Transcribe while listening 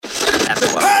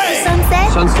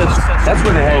Sunset, that's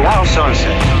where they hang out.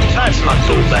 Sunset. That's not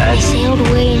so bad. We sailed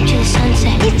away into the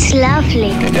sunset. It's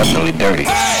lovely. They're definitely dirty.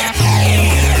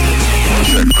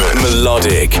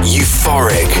 Melodic,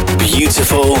 euphoric,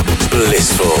 beautiful,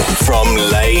 blissful. From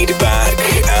laid back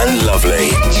and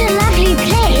lovely. It's a lovely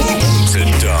place. To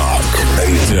dark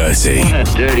and dirty. What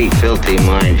a dirty, filthy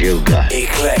mind you've got.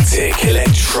 Eclectic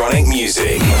electronic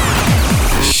music.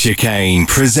 Chicane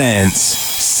presents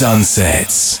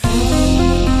Sunsets.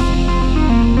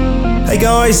 Hey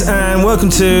guys, and welcome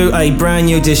to a brand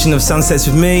new edition of Sunsets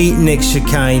with me, Nick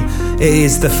Chicane. It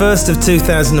is the 1st of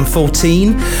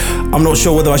 2014. I'm not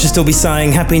sure whether I should still be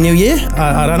saying Happy New Year.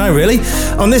 I don't know really.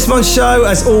 On this month's show,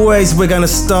 as always, we're going to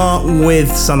start with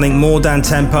something more down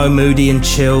tempo, moody and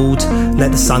chilled.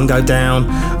 Let the sun go down.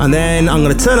 And then I'm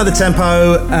going to turn up the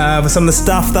tempo for some of the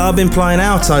stuff that I've been playing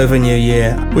out over New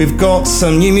Year. We've got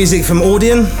some new music from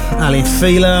Audion, Alan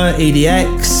Feeler,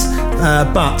 EDX.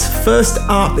 But first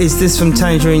up is this from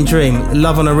Tangerine Dream,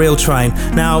 Love on a Real Train.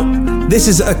 Now, this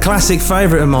is a classic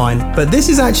favourite of mine, but this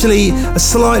is actually a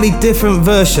slightly different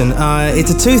version.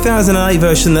 It's a 2008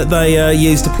 version that they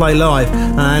used to play live,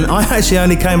 and I actually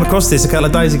only came across this a couple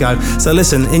of days ago. So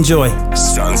listen, enjoy.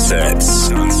 Sunsets,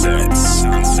 Sunsets,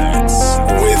 Sunsets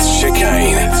with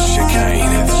Chicane,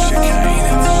 Chicane.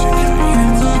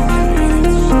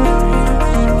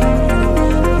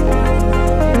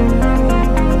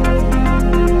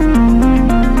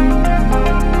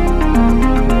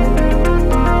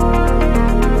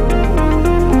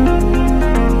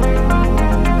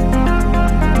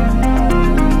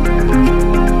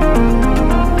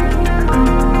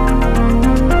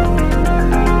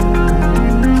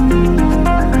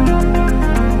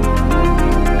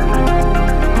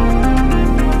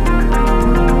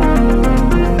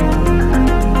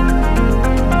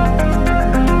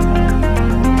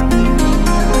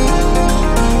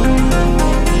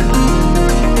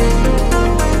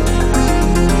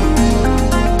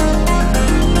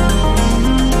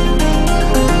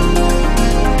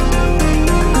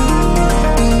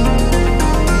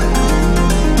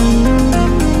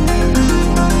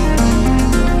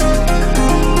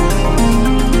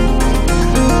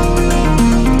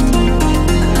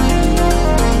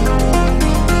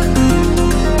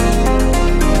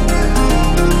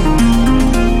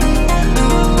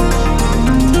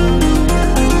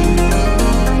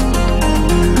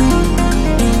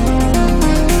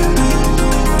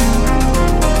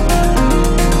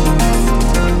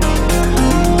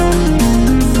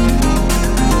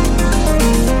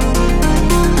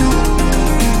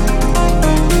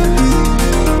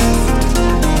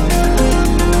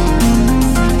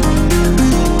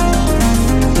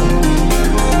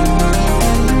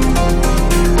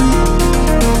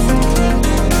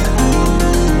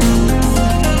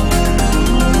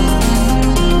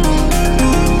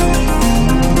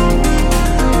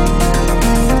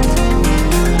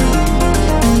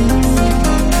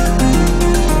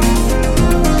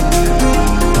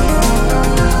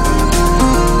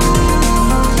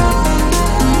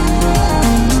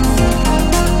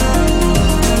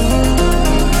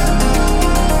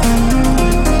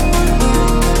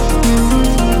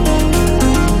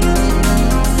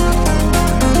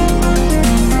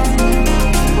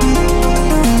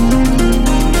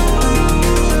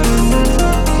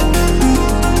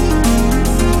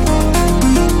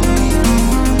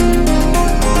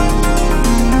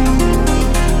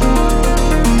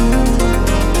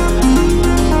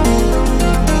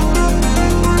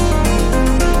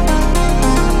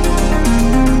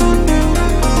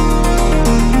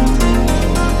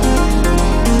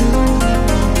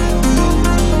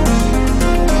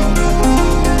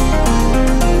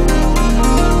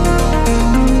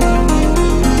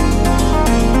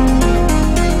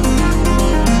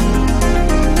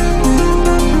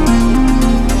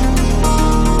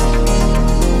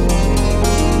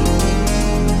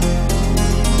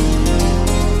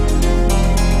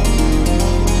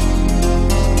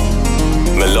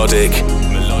 Melodic,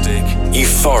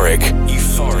 euphoric,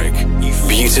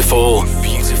 beautiful,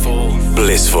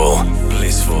 blissful.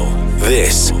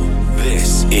 This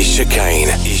is Chicane,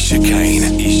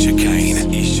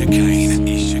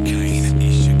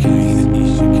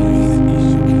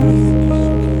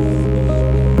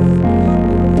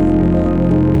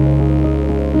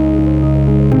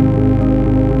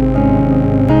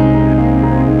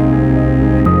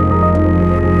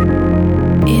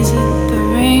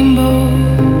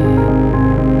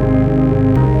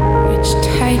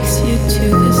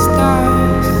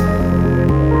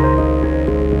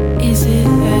 Is it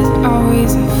as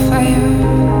always a fire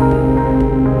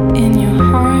in your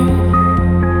heart?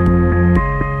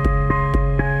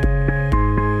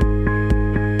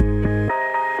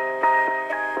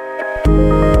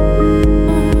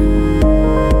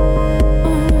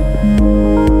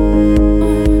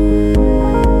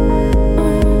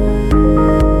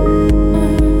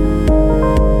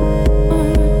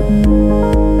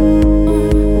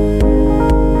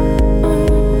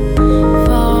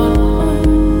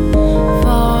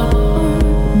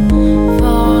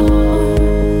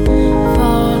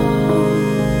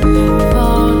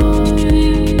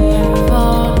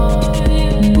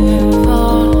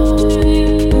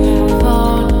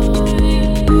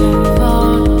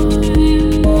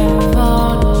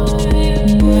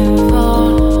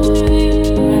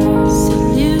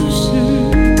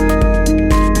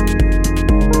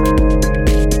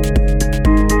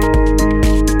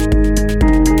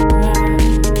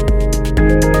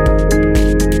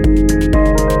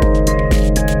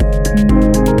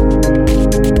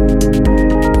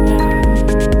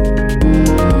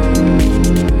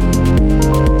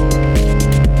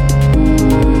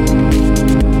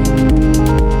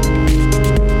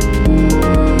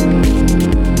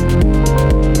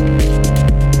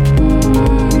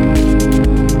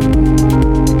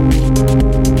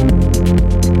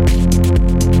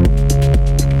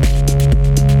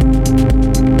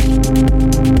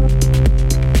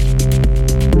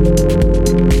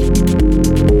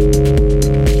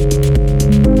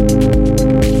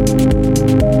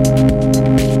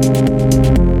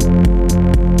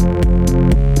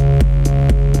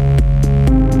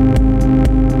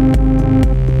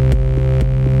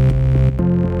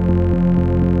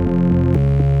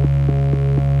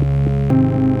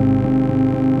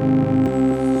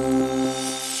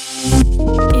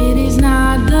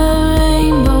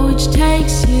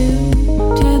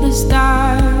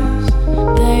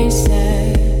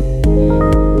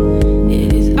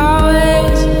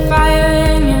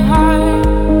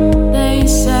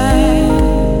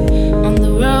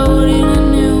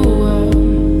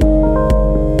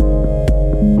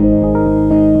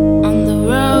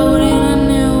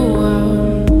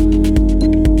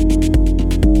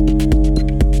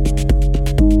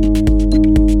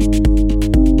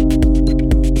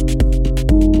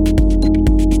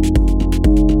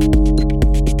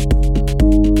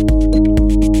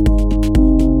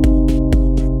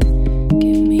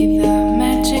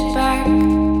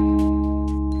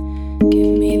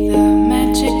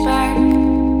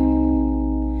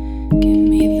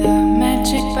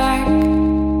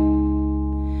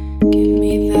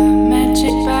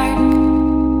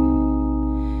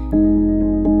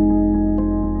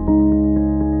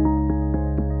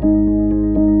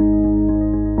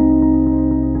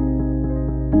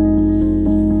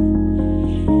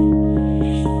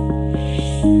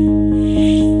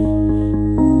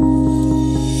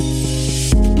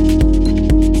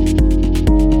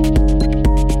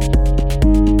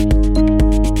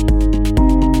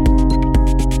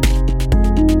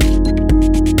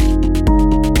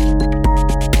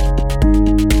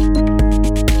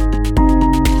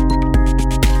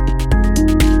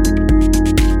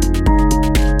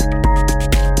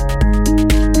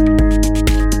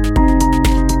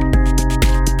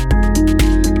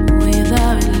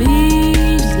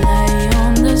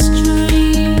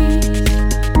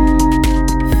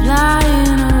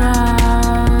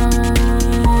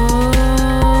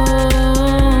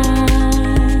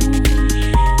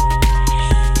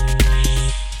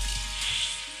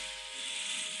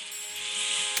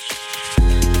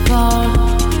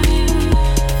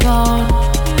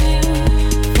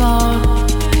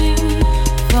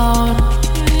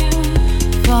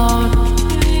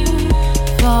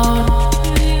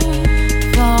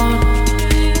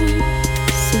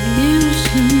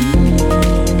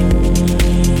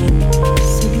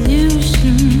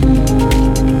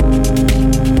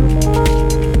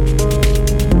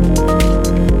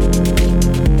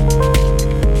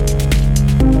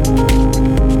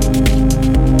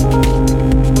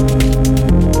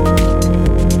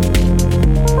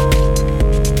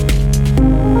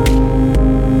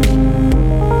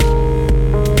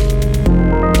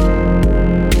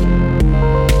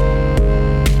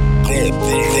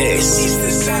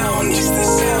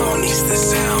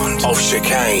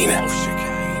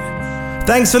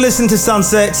 Thanks for listening to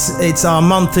Sunsets. It's our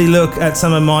monthly look at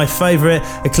some of my favourite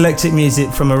eclectic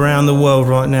music from around the world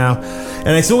right now. And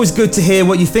it's always good to hear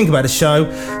what you think about the show.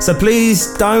 So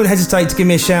please don't hesitate to give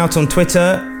me a shout on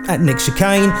Twitter at Nick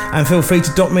Chicane, and feel free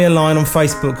to drop me a line on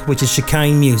Facebook, which is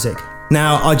Chicane Music.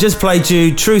 Now, I just played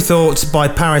you True Thoughts by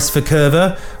Paris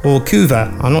Verkuva, or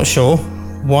Kuva, I'm not sure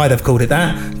why they've called it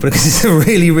that, but because it's a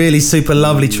really, really super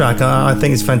lovely track. I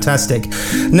think it's fantastic.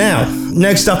 Now,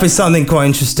 next up is something quite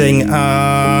interesting,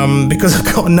 because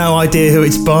I've got no idea who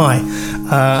it's by,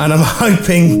 and I'm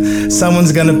hoping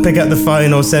someone's going to pick up the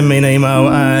phone or send me an email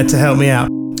to help me out.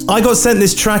 I got sent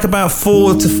this track about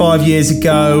 4 to 5 years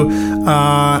ago,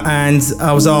 and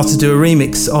I was asked to do a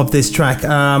remix of this track.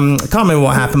 I can't remember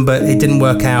what happened, but it didn't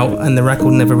work out, and the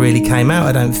record never really came out,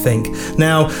 I don't think.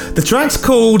 Now, the track's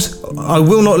called I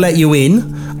Will Not Let You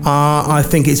In. I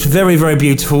think it's very, very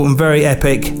beautiful and very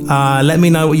epic. Let me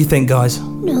know what you think, guys.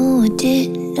 No, I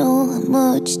didn't know how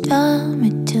much time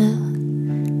it took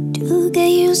to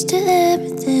get used to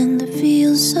everything that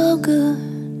feels so good.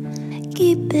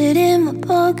 Keep it in my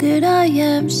pocket, I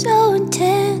am so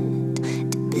intent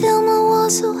to build my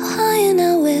walls so high, and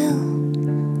I will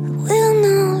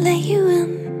not let you in.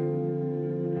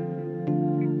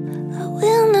 I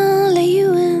will not let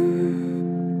you in.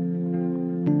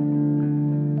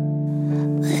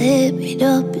 My head made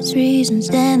up its reasons,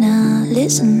 then I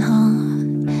listen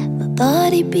hard. My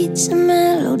body beats a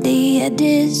melody I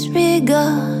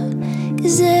disregard,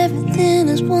 'cause everything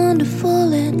is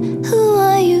wonderful, and who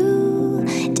are you?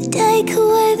 Take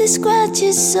away the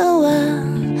scratches, so I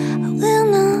will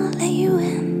not let you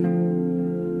in.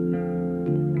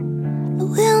 I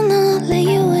will not let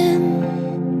you in.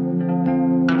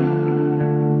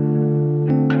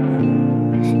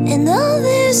 And all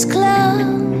this cloud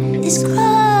is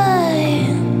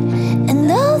crying, and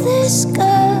all this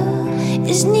girl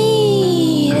is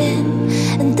needing,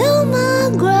 and though my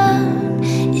ground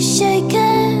is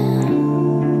shaking,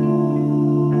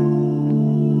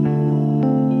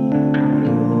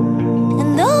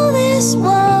 this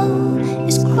wall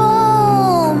is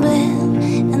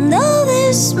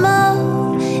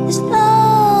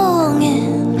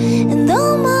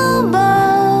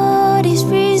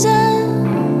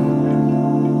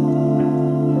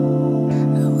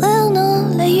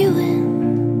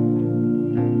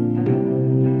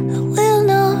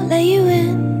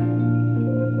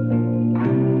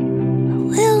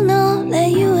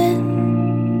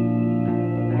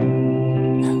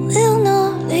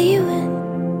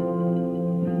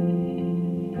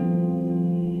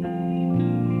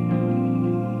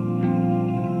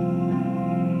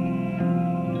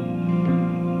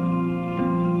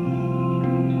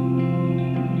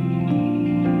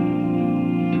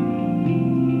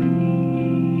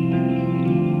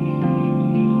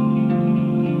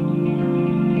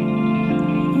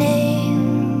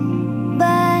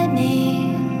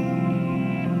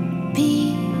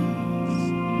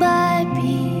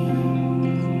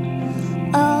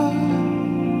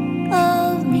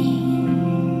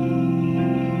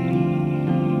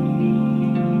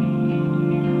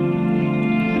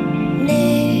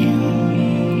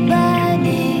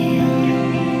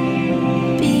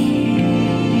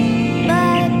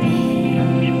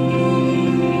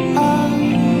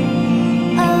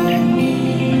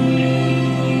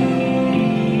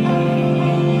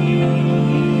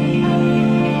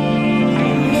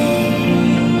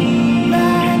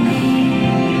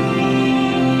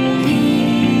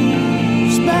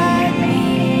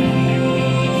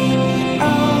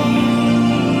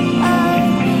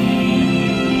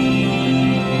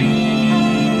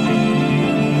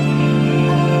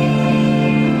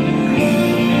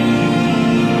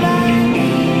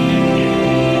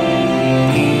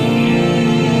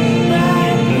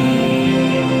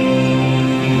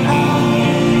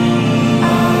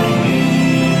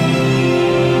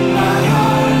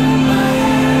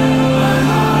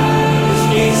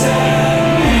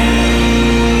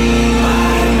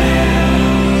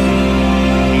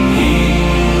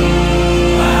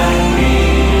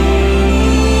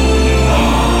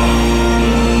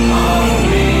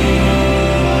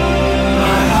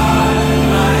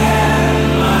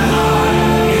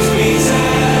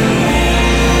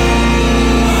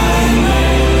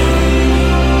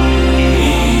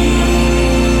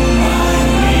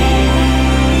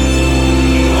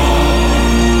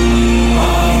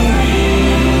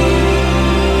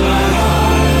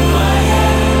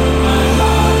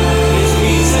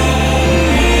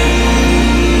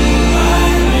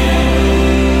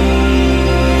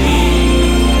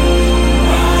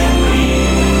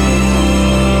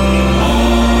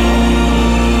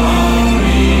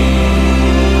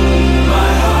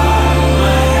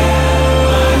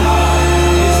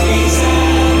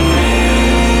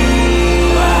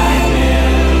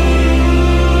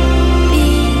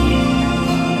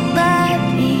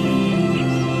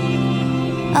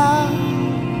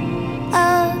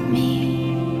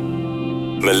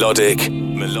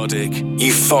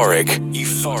euphoric,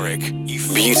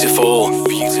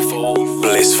 beautiful,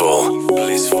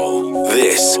 blissful.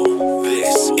 This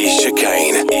is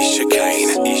Chicane.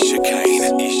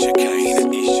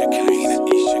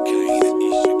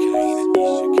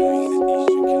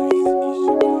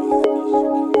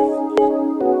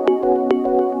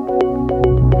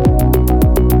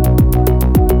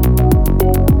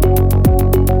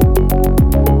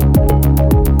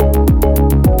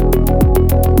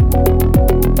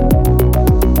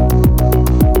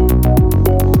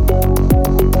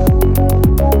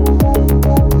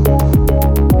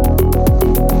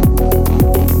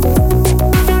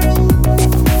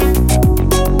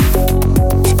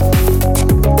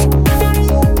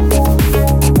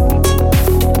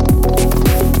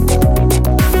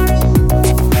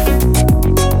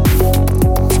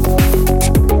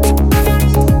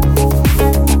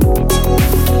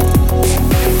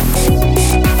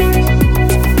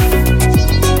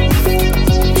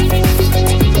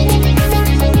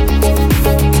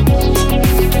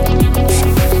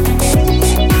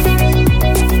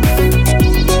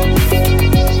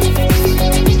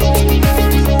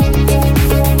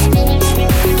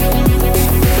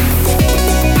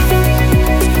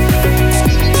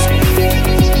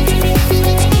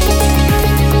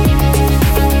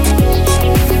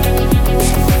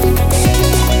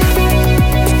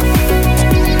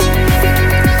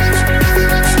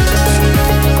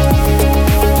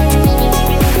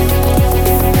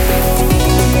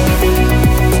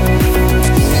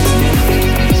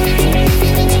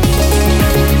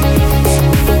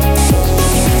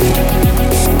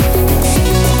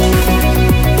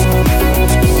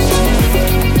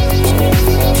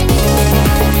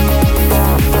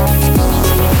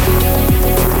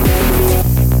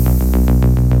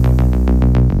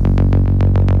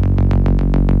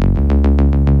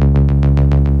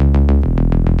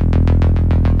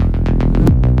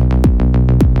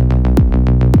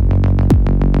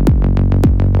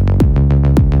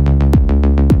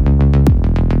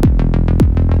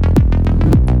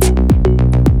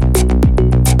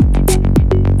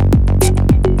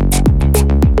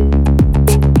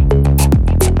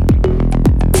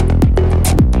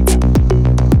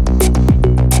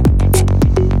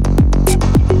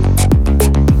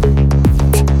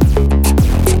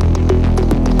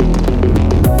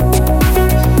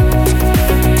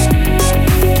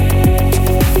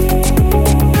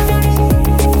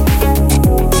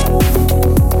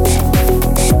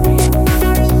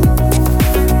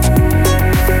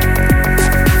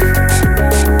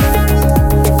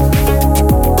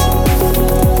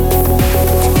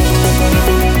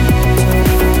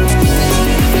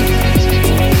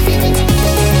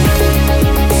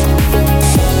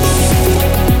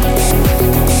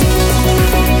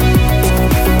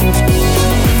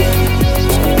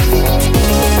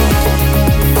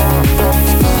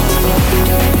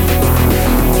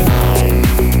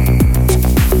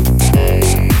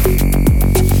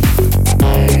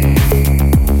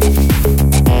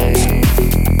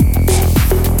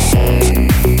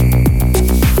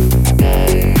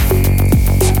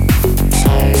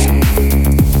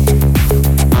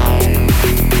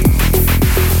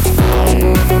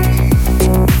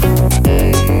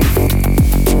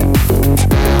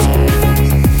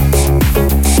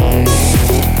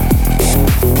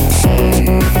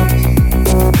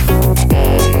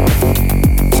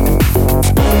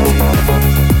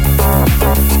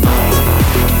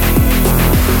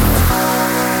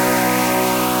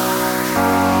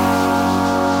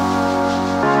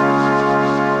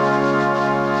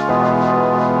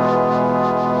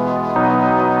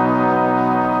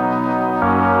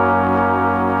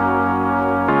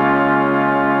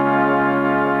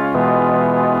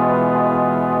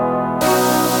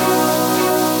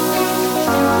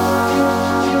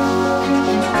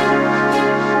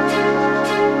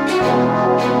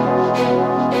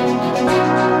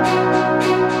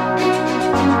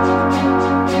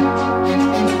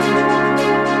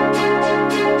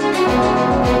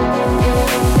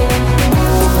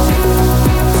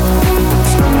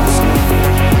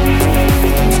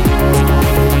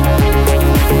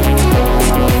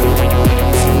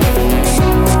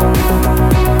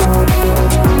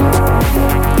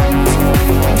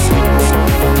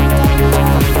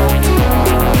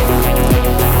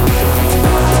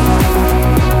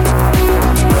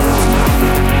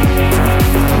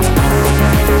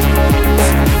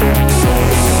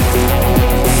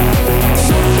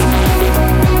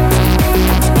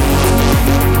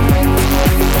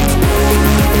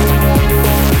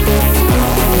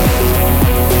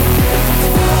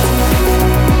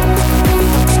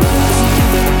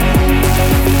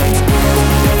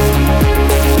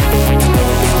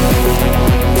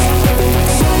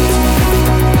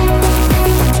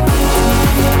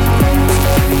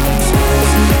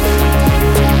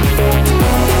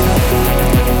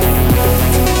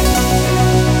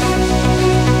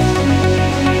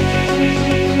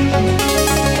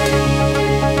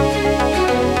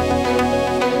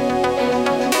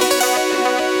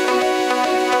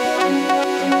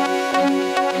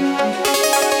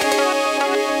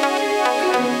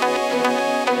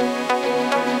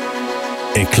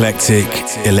 eclectic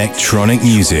electronic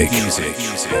music.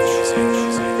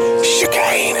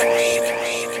 Chicane.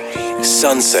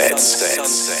 Sunsets.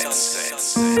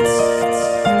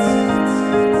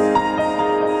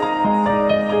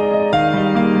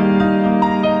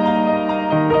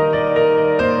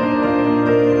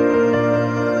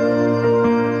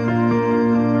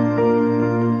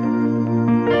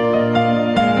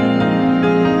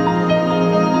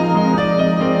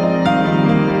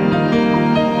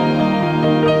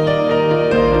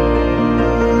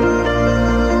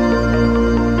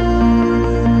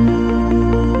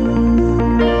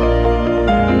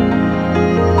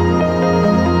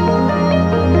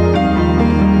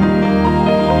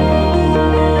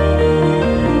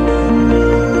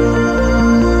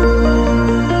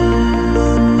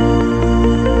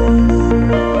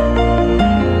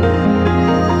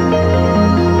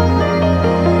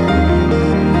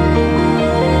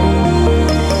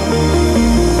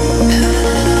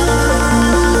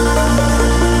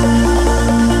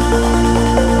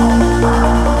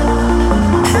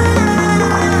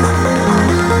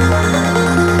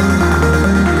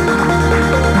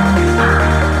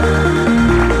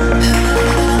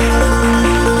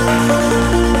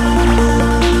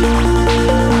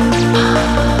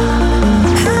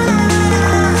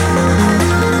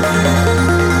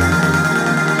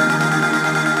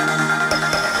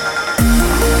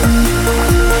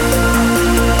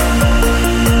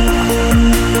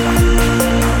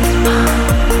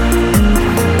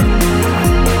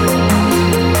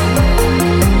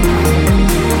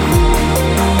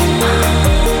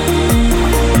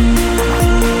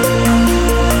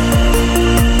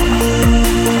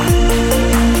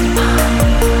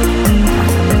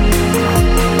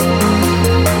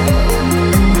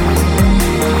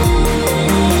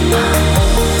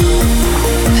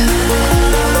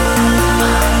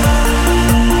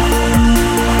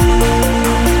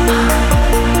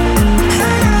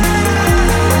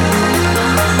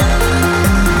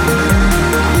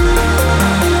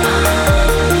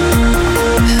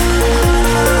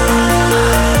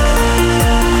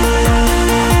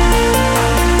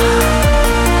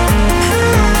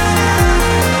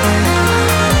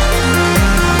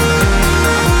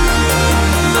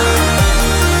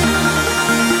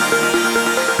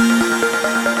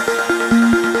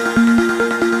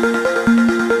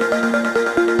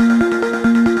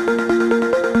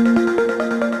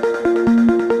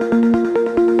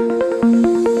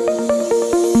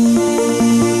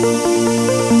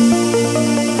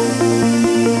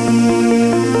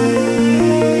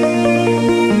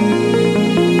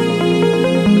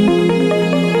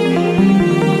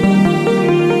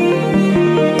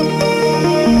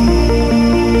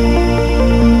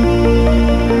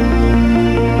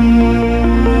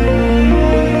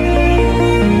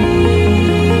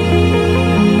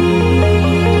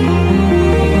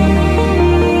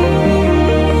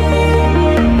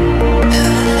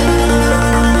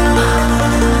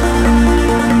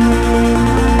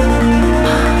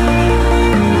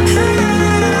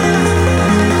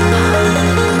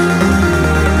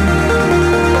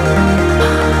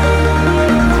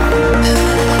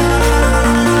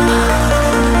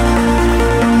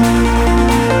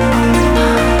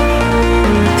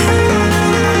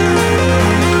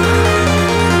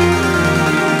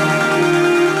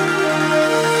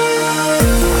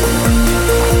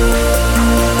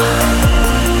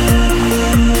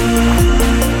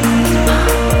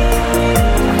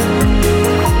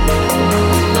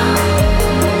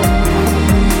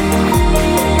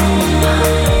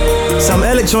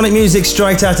 Electronic music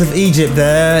straight out of Egypt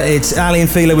there. It's Aly and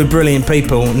Fila with Brilliant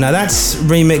People. Now that's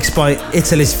remixed by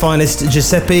Italy's finest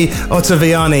Giuseppe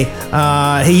Ottaviani.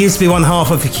 He used to be one half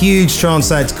of a huge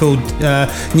trance act called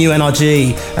New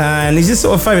NRG, and he's a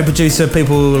sort of favourite producer of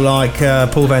people like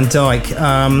Paul van Dyk.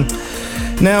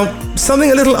 Now,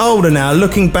 something a little older now,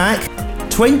 looking back,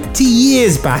 20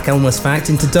 years back, almost fact,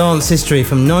 into dance history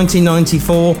from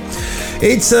 1994.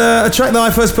 It's a track that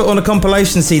I first put on a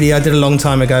compilation CD I did a long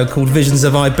time ago called Visions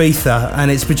of Ibiza,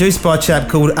 and it's produced by a chap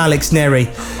called Alex Neri,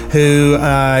 who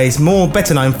is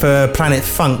better known for Planet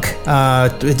Funk.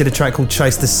 He did a track called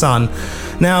Chase the Sun.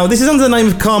 Now, this is under the name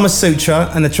of Kama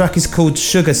Sutra, and the track is called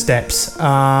Sugar Steps.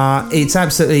 It's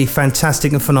absolutely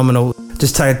fantastic and phenomenal.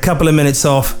 Just take a couple of minutes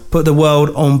off, put the world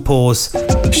on pause.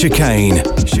 Chicane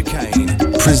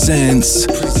presents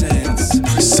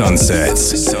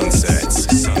Sunsets.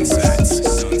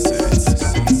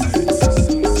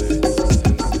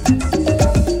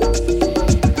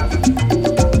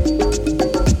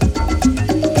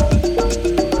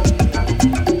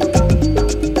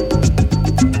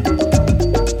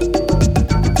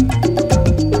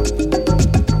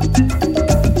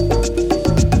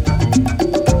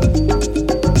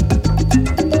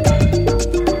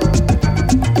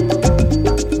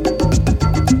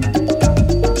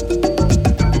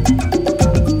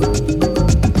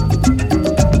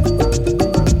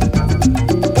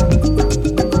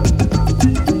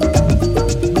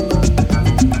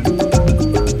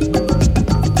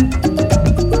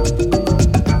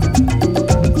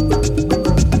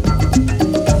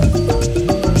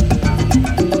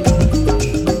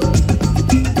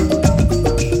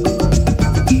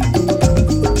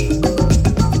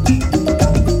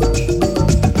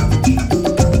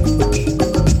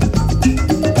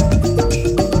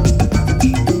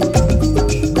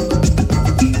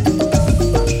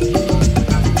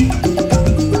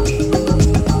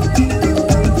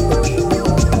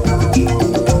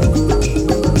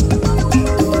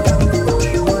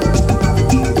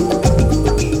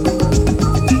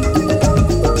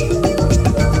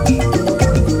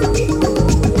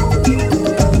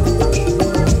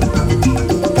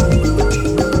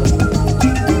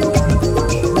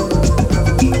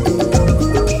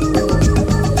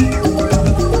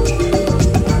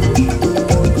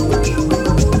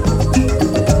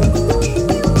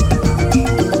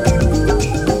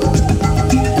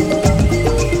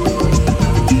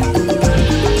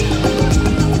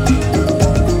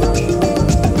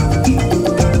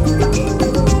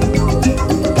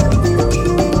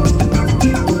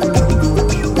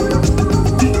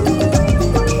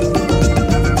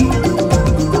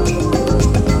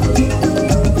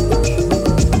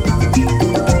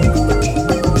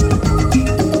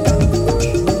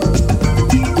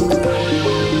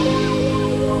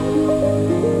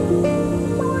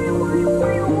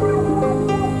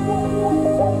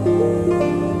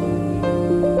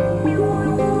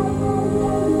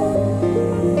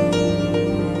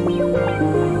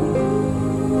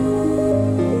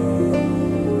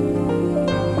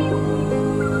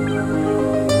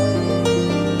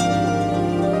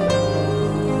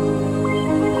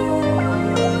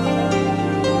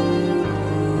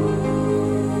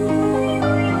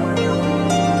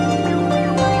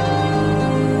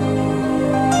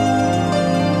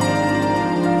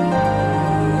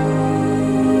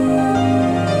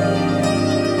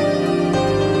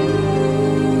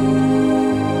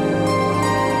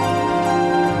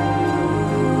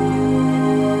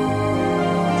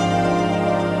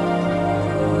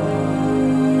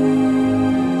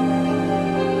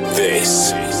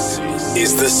 This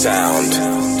is the sound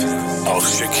of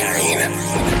Chicane.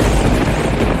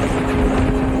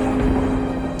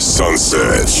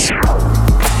 Sunset.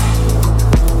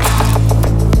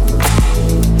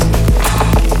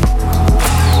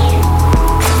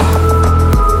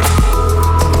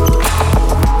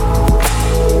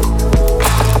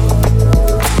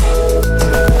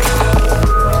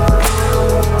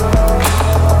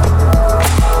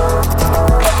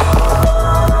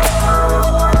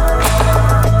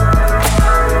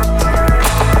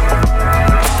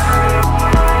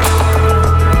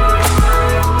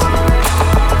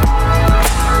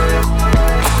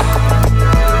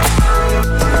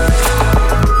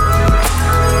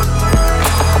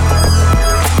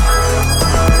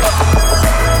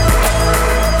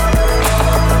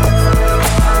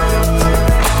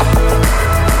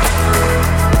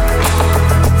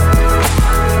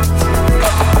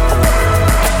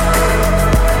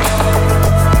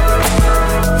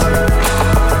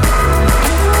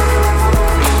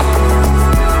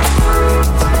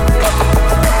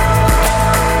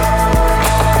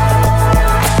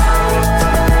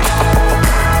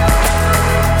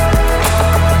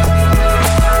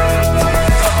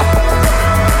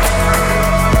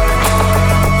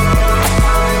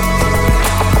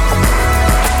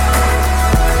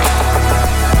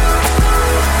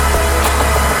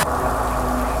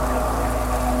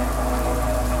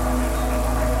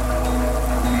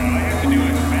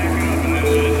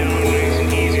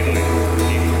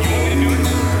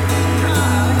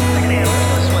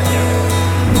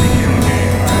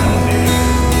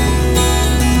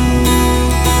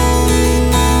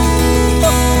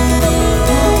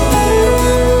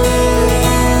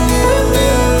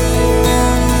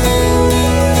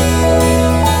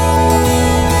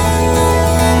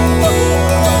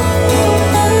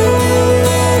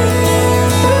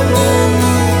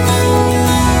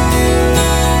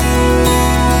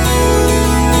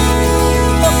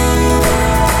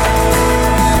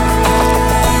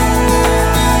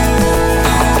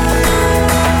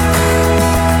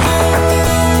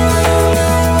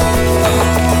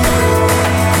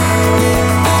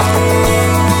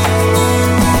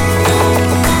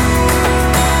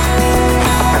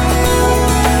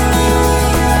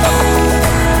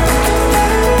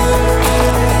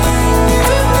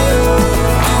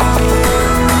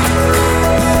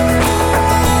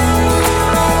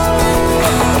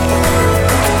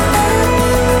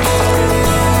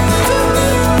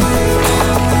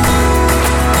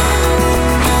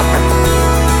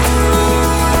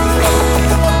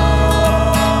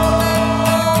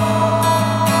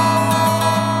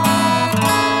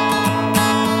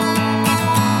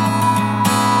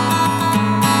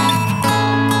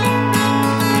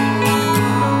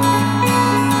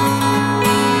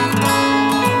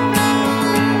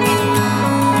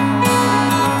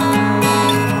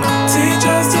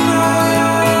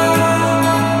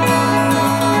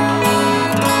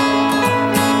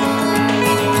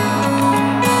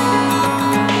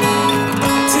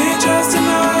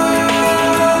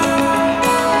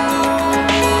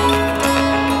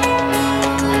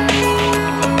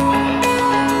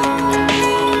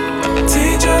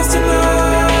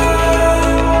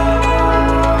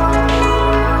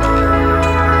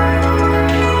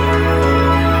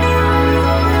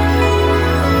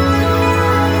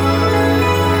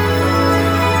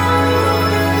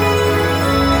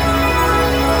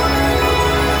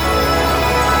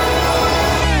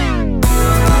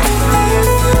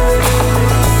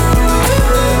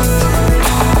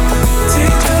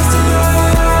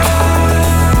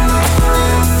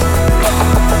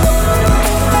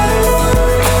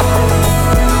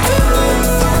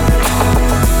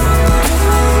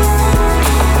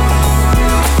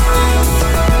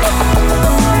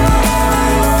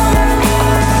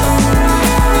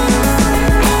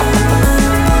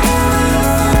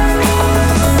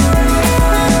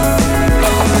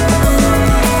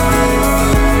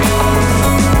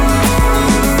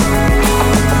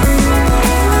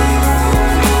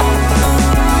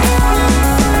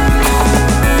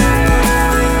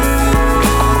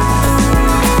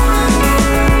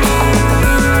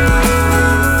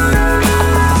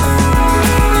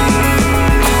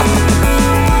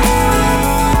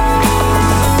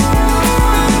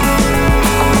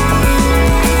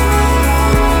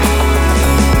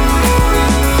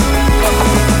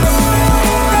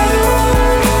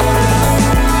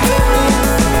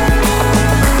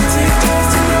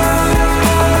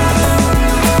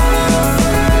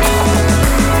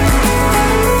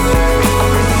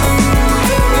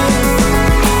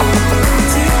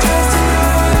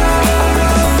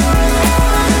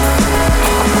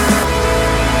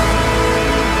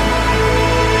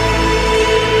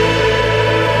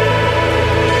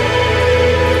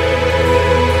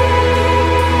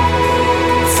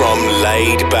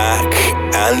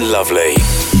 and lovely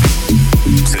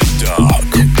to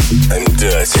dark and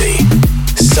dirty.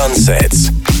 Sunsets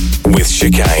with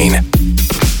Chicane.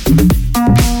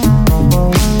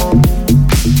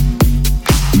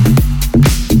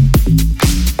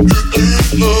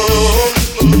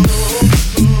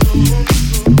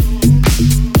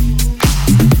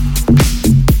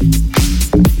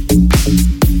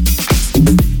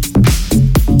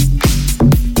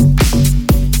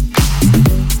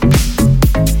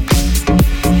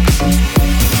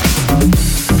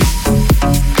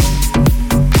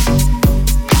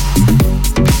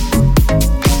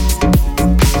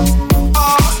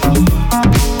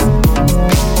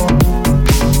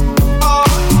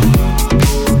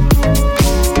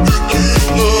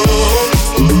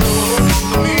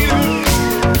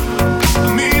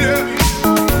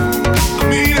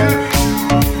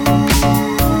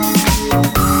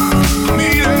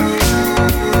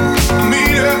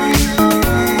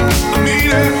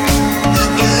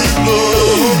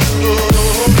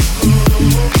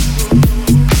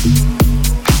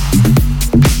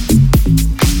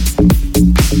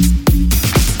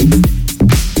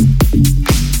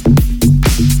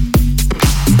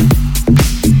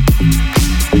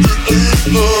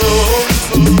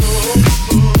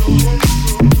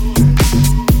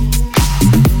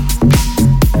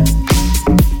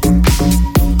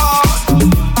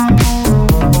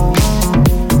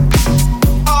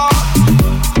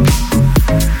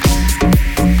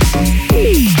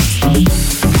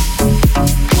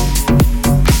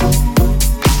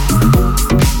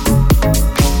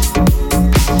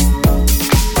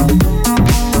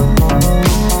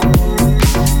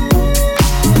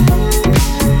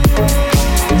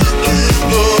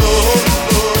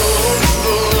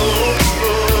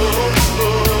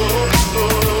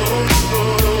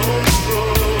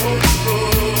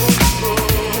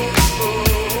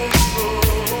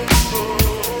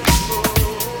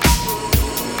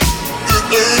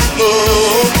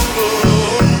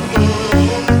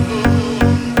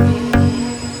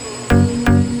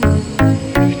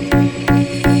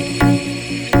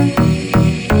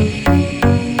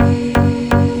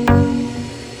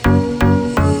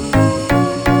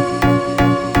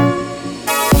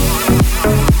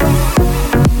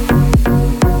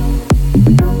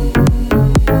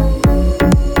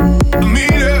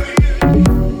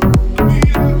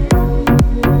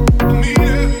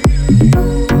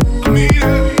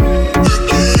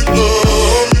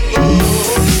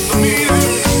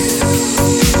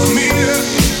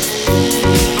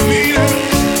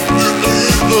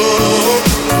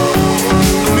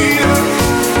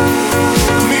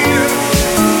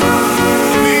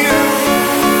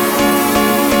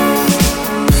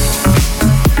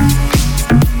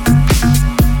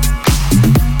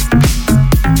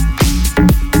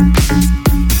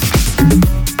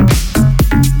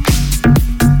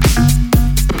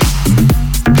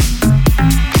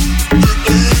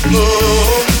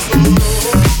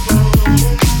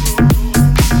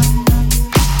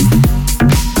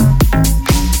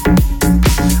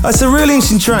 It's a really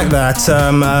interesting track, that.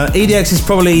 EDX is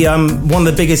probably one of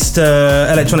the biggest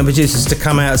electronic producers to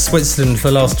come out of Switzerland for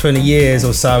the last 20 years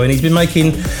or so, and he's been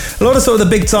making a lot of sort of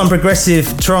the big-time progressive,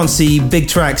 trancey, big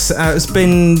tracks. It's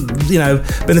been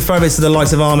the favourites of the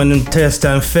likes of Armin and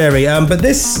Tearstone Ferry. But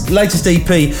this latest EP,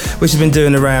 which has been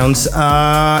doing the rounds,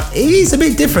 is a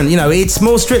bit different. You know, it's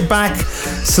more stripped back,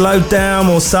 slowed down,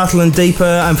 more subtle and deeper,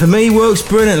 and for me, works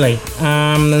brilliantly.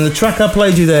 And the track I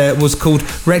played you there was called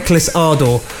Reckless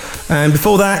Ardor. And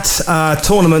before that,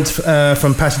 Tournament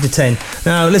from Passion to 10.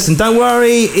 Now, listen, don't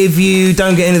worry if you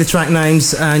don't get any of the track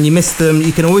names and you miss them.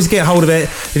 You can always get hold of it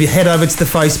if you head over to the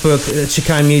Facebook,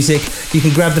 Chicane Music. You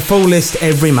can grab the full list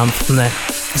every month from there.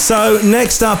 So,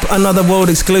 next up, another world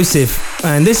exclusive.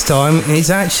 And this time, it's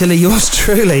actually yours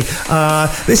truly.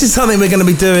 This is something we're going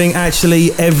to be doing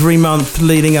actually every month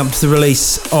leading up to the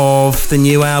release of the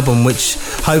new album, which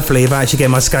hopefully, if I actually get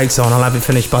my skates on, I'll have it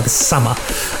finished by the summer.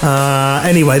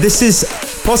 Anyway, this is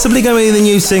possibly going to be the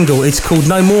new single. It's called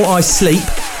No More I Sleep,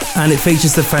 and it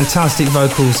features the fantastic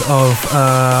vocals of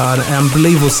an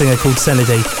unbelievable singer called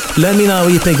Senedy. Let me know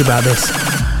what you think about this.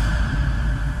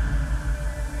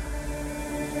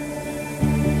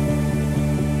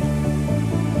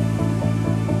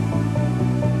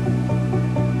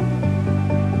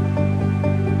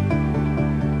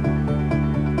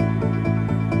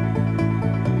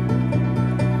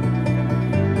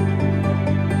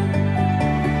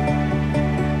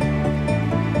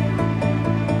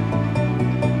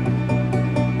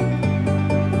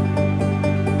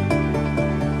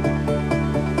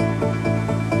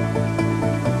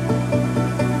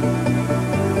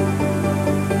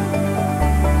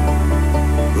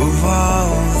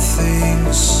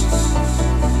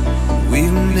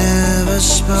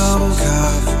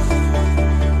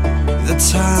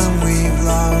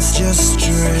 just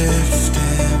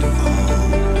drifting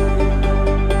on.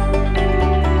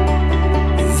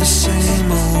 The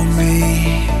same old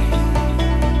me,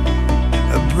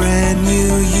 a brand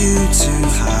new you to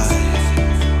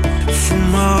hide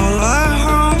from all our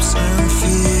hopes and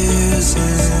fears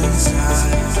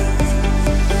inside.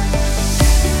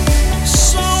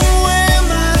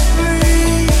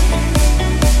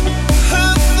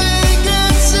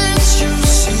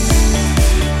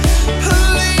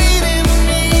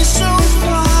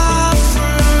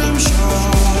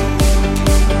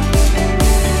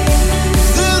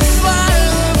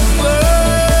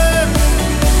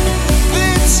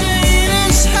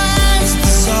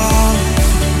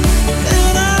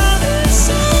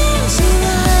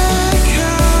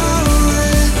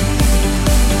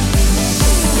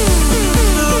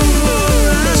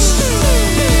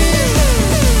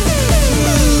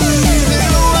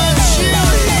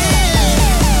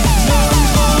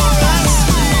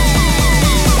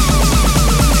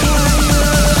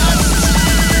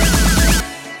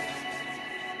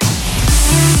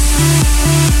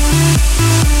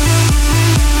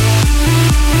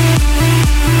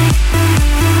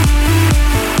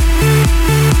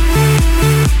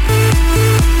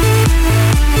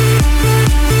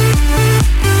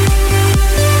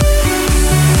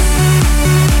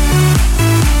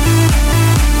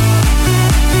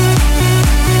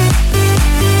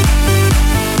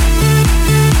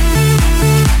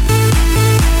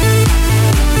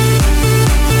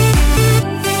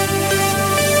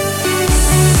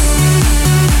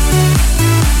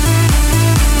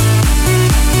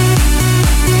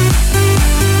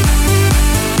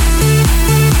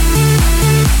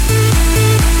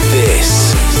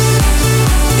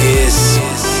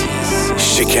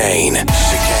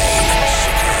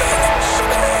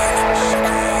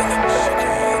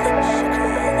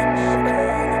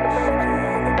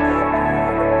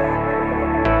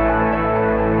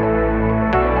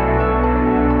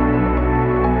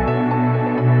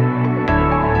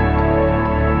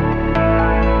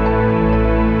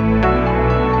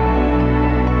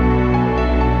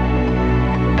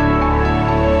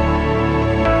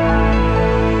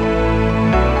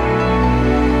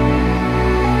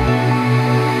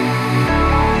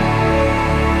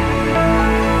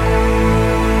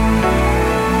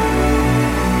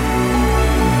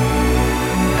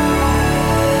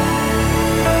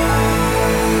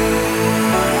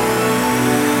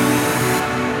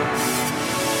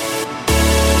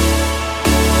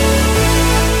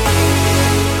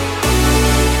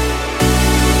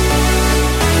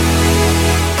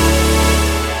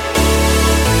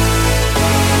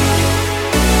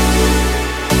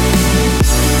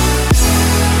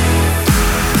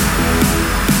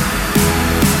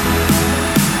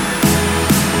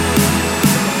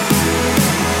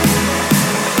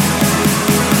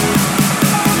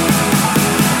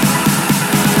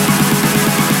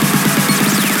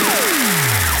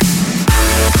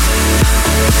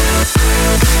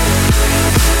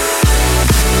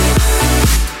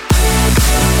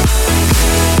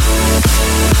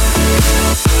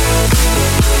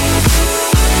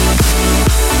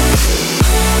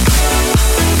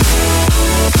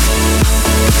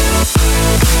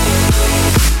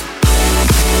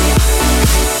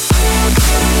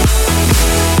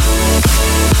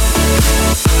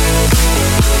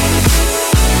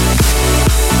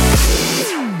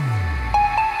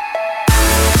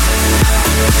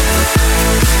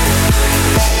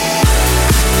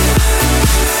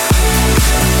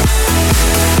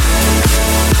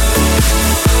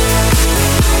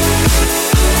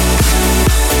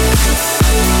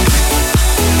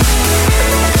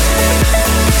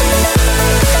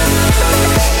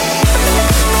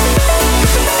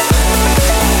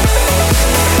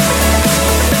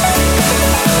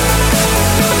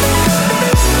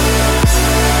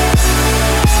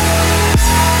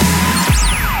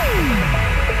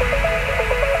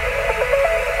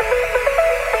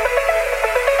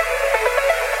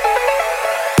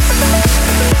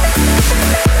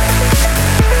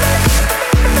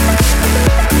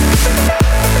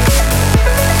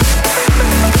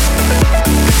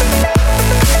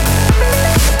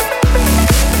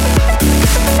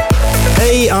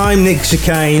 I'm Nick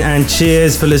Chicane, and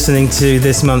cheers for listening to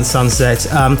this month's Sunset.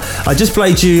 I just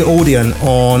played you Audion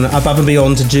on Above and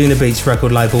Beyond to Juno Beats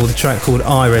record label, the track called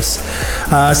Iris.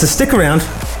 So stick around.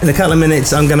 In a couple of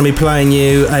minutes, I'm going to be playing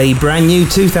you a brand new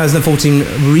 2014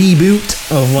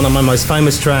 reboot of one of my most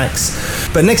famous tracks.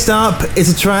 But next up is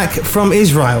a track from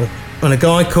Israel and a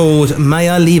guy called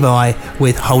Maya Levi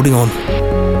with Holding On.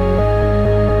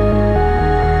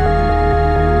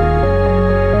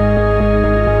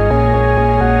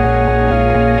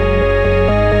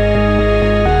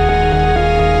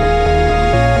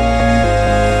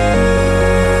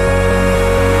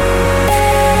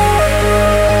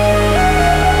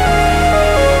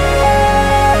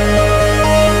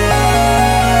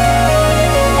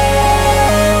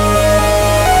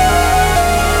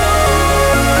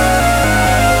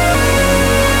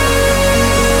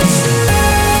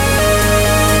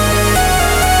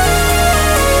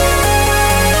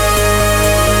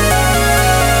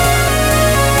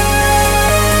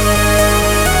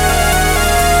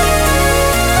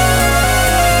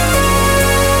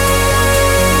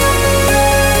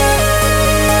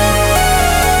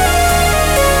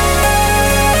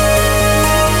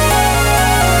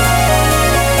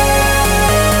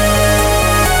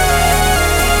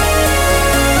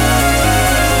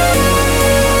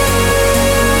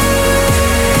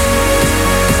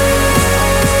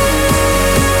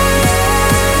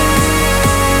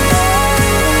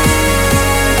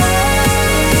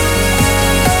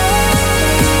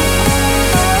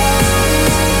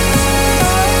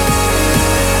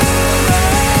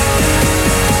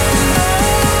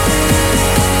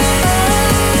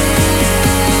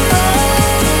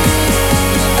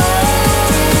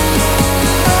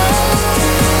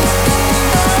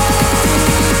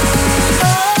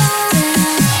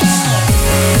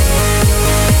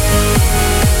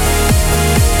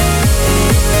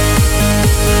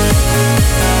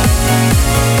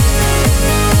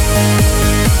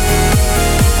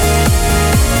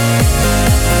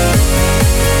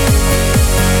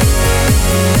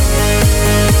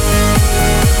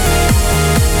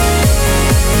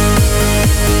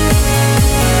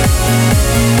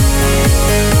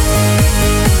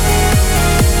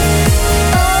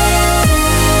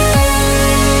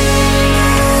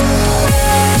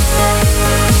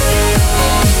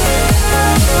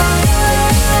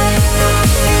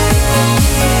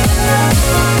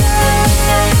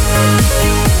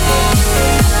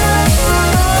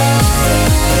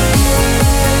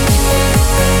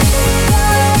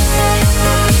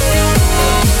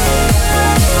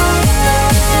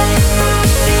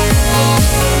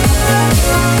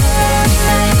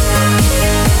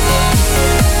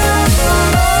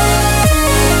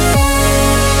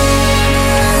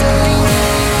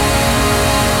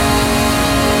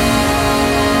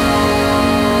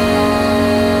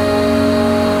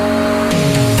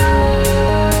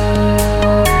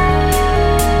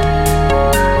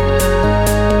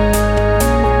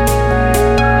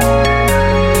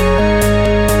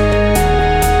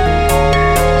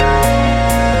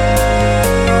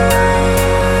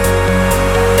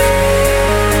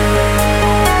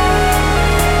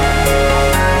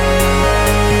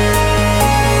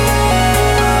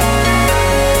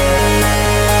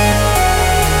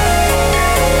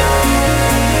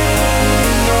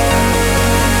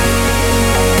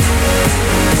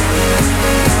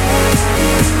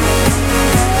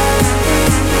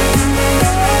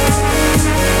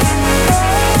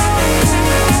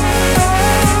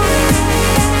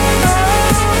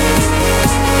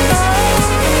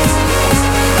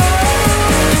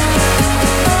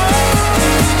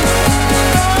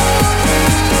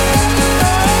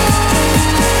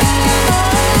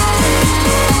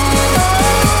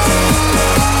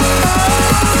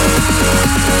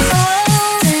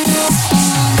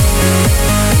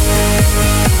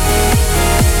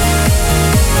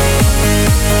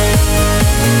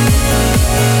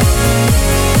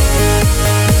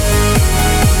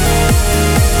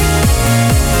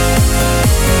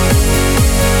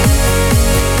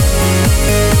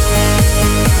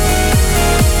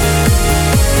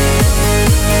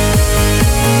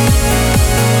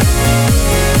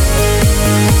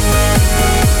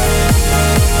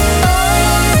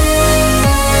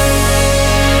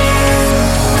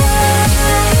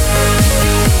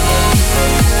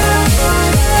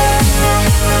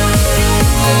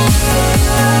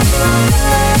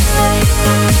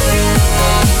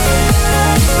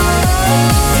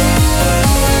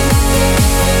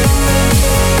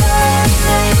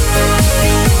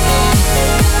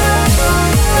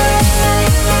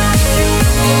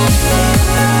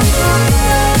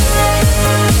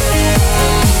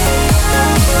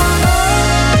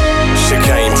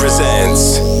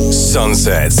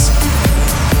 Sunsets.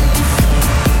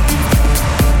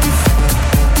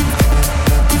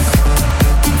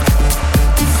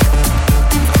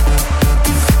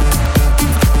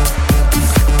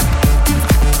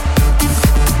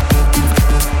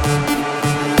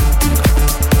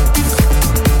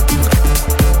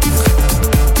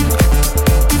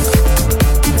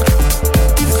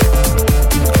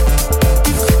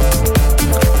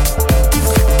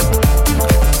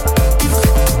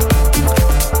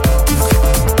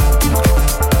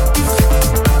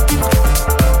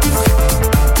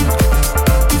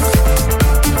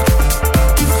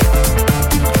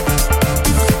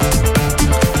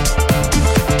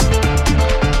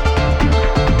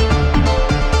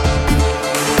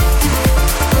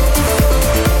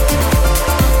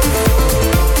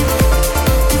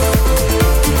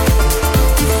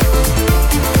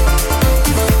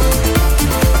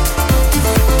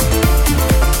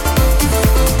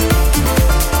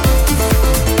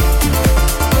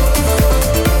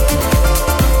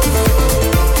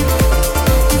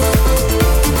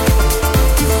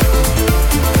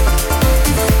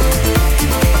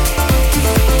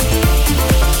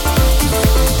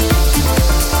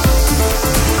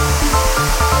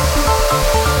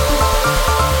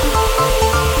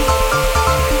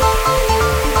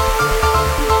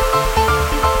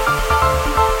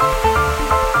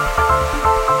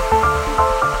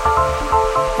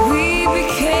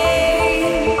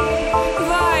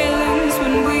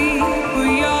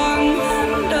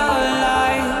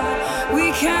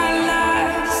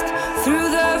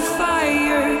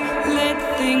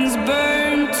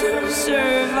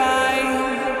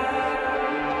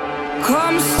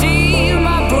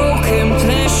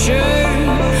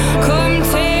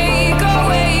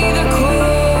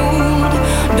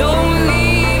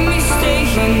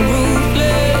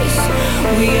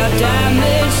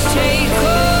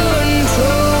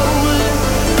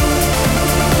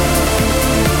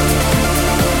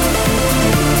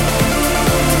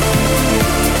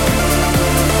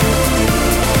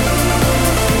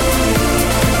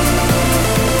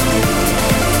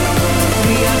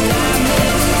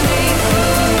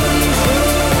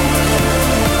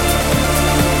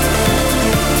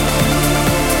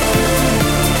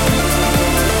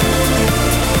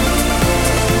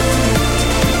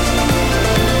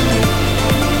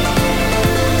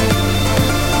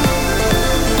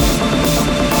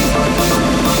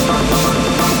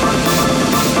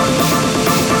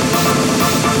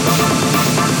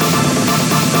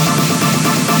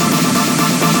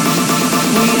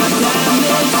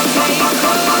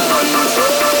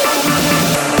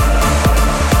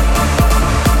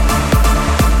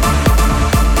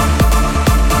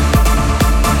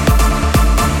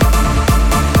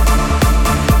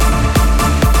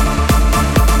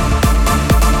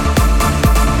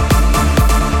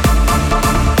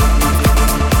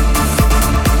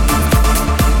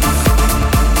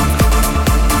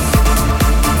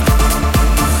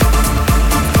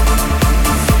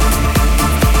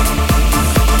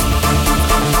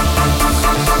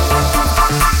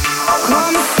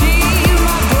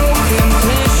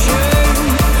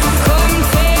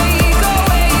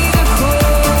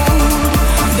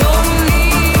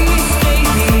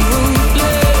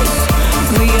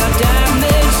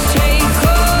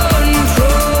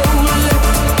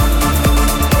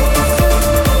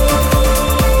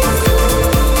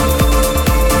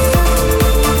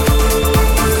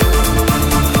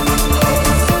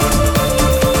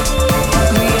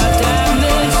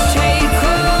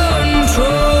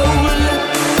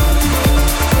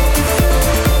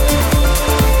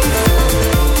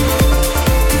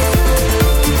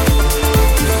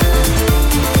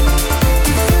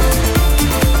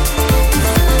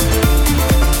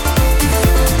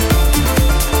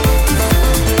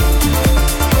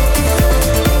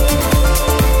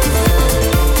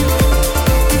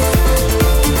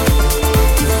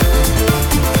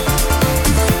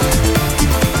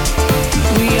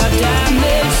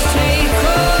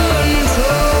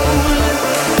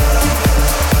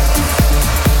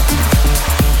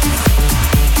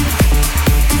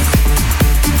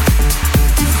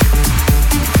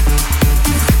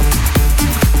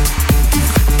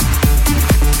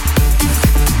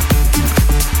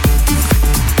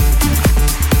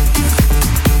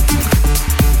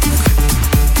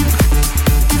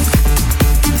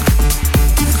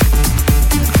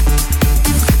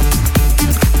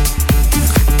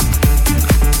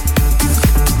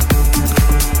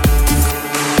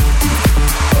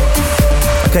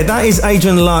 Okay, that is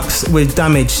Adrian Lux with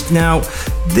Damaged. Now,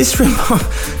 This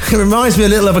it reminds me a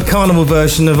little of a carnival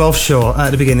version of Offshore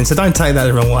at the beginning, so don't take that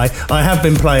the wrong way. I have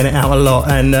been playing it out a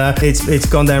lot, and it's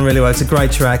gone down really well. It's a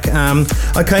great track.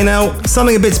 Okay, now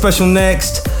something a bit special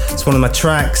next. It's one of my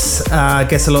tracks. I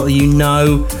guess a lot of you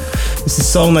know. It's a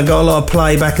song that got a lot of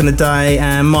play back in the day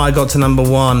and might have got to number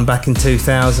 1 back in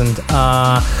 2000.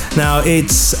 Now,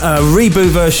 it's a reboot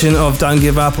version of Don't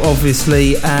Give Up,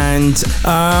 obviously, and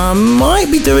might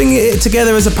be doing it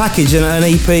together as a package and an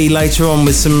EP later on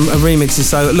with some remixes,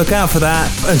 so look out for that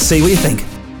and see what you think.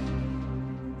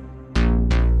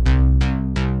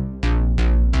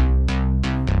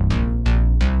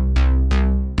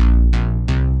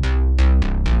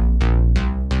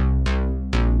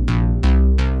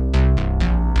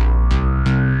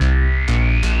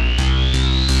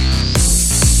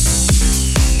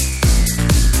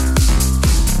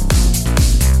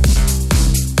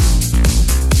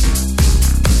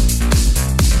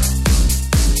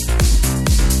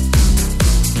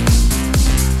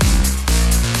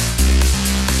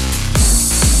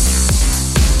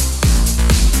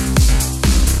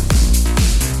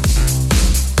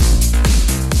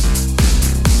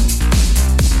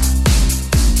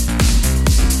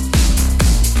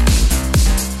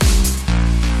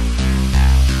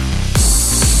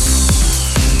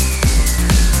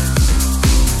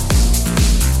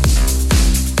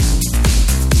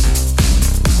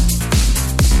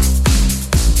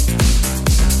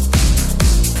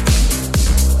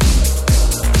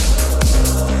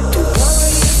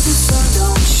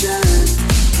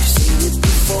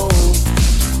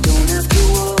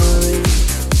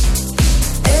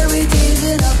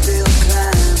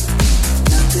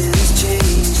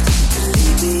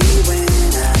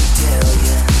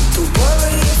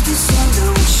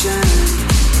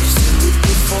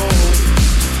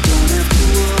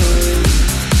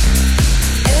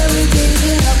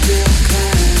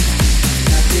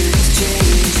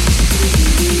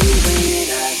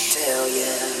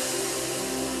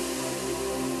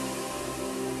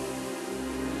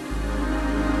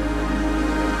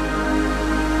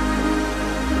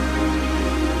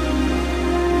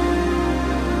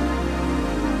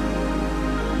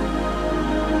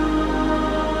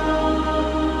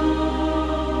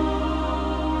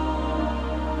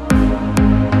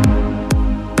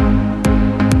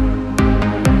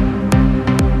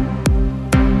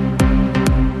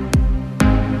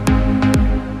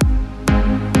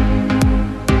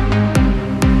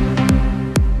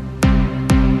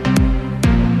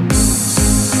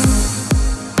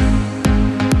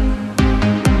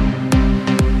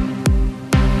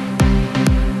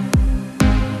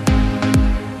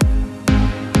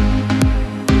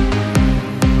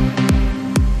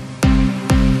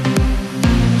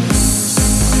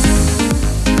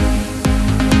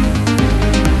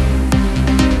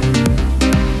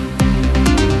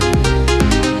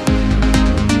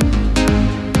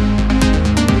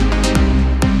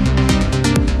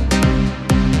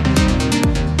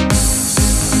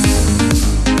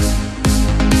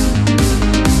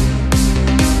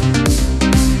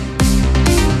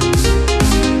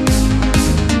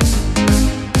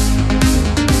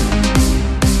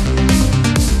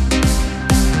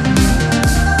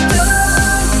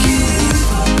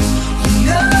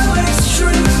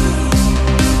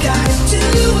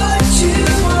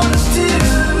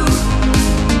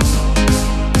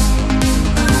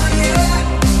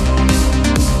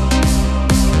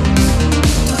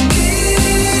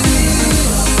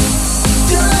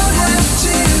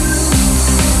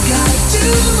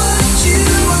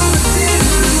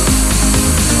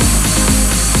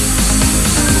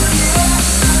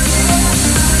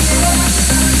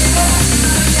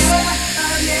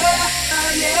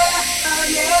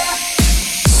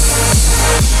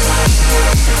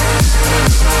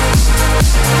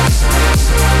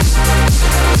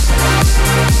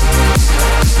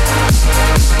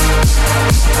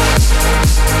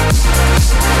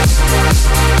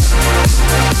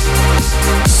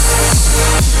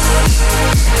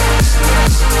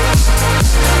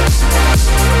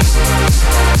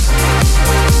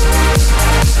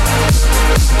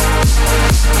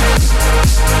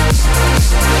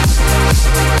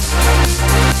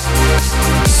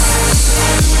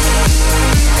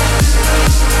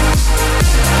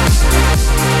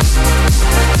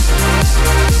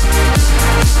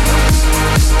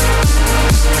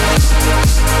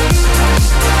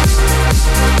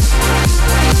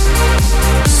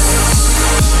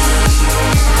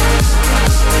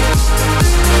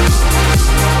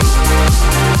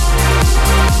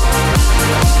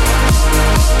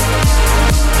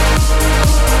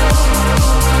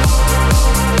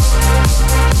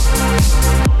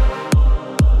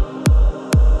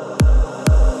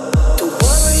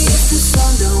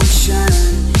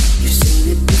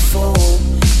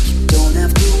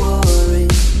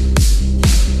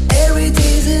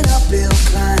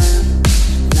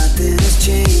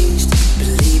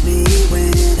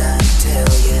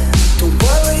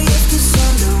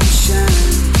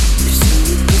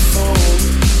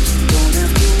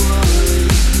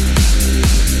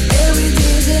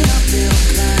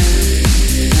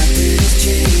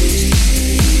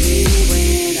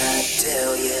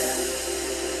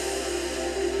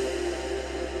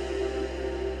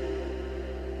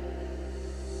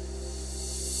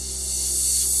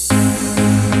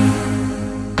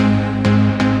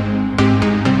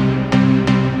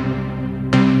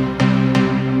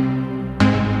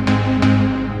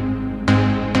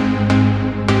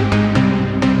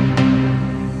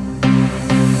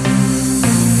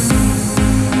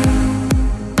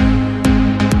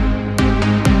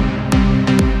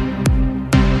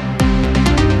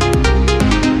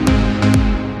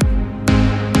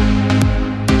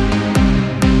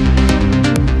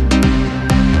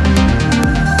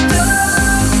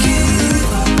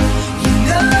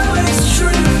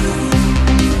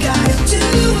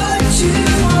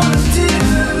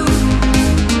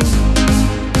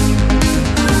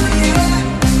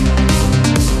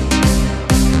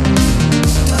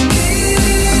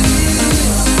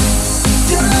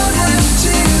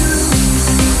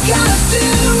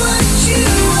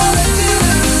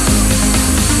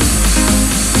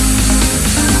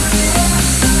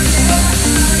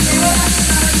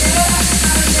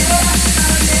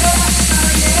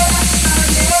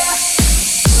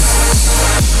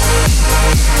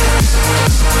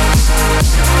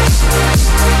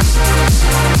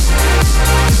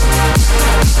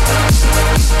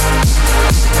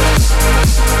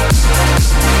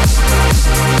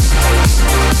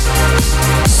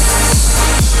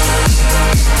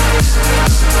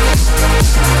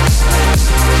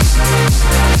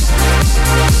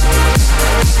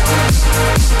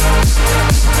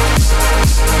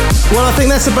 Well, I think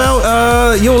that's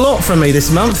about your lot from me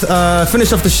this month.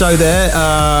 Finish off the show there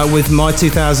with my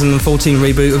 2014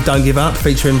 reboot of Don't Give Up,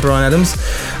 featuring Bryan Adams.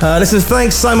 Listeners,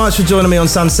 thanks so much for joining me on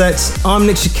Sunsets. I'm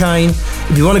Nick Chicane.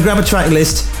 If you want to grab a track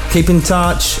list, keep in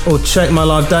touch or check my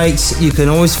live dates. You can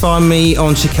always find me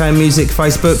on Chicane Music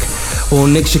Facebook or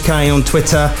Nick Chicane on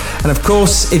Twitter. And of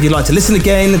course, if you'd like to listen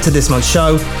again to this month's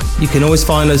show, you can always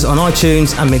find us on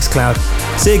iTunes and Mixcloud.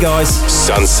 See you guys.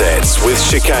 Sunsets with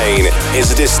Chicane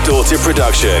is a Distorted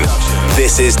production.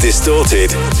 This is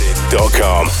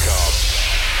distorted.com.